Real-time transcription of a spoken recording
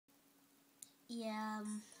Yeah,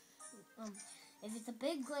 if it's a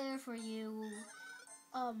big glare for you,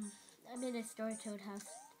 I'm in a Story Toad house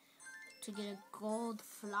to get a gold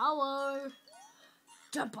flower.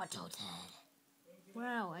 Jump on Toad's head.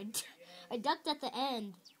 Wow, I ducked at the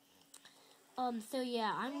end. So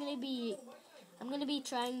yeah, I'm gonna be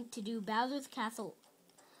trying to do Bowser's Castle,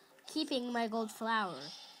 keeping my gold flower.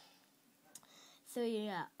 So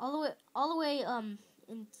yeah, all the way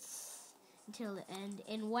until the end.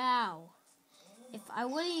 And wow, if I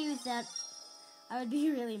would have used that, I would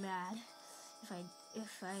be really mad if I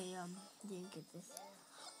didn't get this.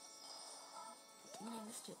 Dang, I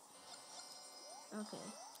missed it. Okay,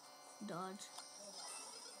 dodge.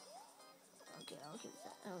 Okay, I'll give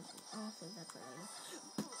that. I'll save that for later.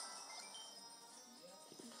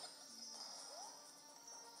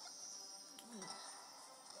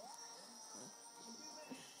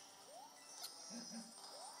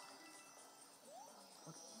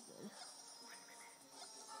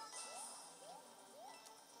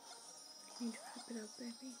 You need to wrap it up,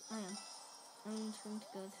 baby. I am. I'm trying to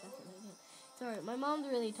go as fast as I can. Sorry, my mom's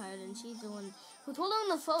really tired and she's the one who told her on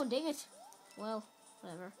the phone. Dang it. Well,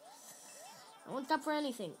 whatever. I won't stop for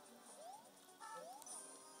anything.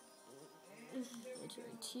 It's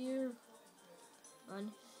right here.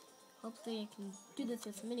 And hopefully I can do this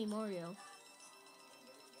with Mini Mario.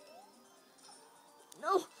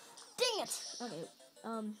 No! Dang it! Okay,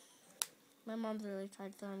 my mom's really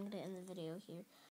tired, so I'm gonna end the video here.